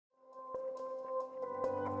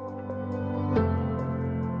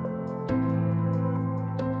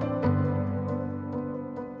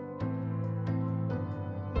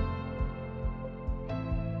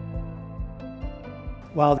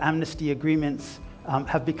while amnesty agreements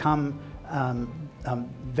have become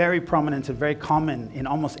very prominent and very common in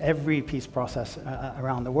almost every peace process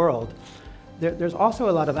around the world, there's also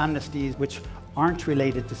a lot of amnesties which aren't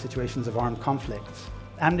related to situations of armed conflicts.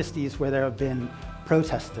 Amnesties where there have been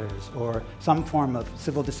protesters or some form of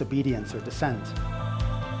civil disobedience or dissent.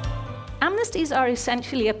 Amnesties are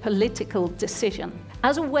essentially a political decision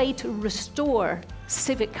as a way to restore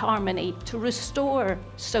civic harmony, to restore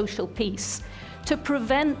social peace, to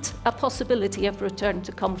prevent a possibility of return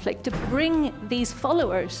to conflict, to bring these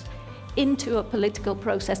followers into a political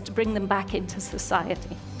process, to bring them back into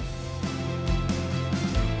society.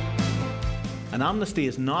 An amnesty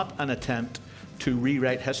is not an attempt to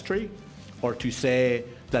rewrite history or to say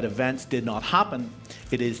that events did not happen.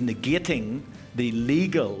 It is negating the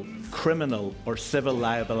legal, criminal or civil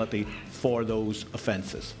liability for those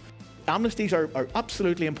offences. Amnesties are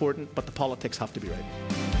absolutely important, but the politics have to be right.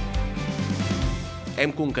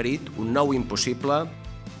 Hem conquerit un nou impossible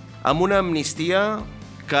amb una amnistia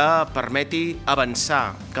que permeti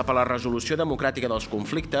avançar cap a la resolució democràtica dels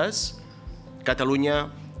conflictes. Catalunya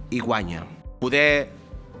hi guanya. Poder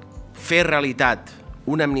fer realitat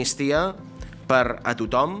una amnistia per a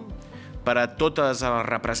tothom, per a totes les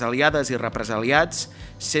represaliades i represaliats,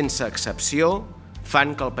 sense excepció,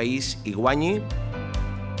 fan que el país hi guanyi.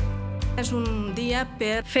 És un dia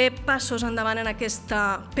per fer passos endavant en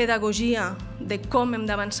aquesta pedagogia de com hem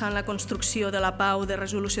d'avançar en la construcció de la pau, de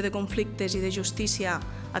resolució de conflictes i de justícia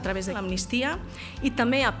a través de l'amnistia i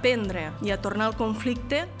també aprendre i a tornar al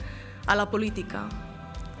conflicte a la política,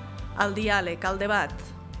 al diàleg, al debat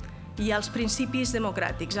i als principis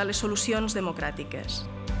democràtics, a les solucions democràtiques.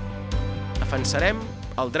 Defensarem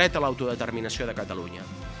el dret a l'autodeterminació de Catalunya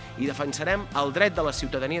i defensarem el dret de la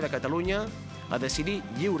ciutadania de Catalunya a decidir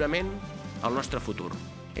lliurement el nostre futur.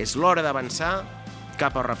 És l'hora d'avançar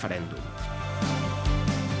cap al referèndum.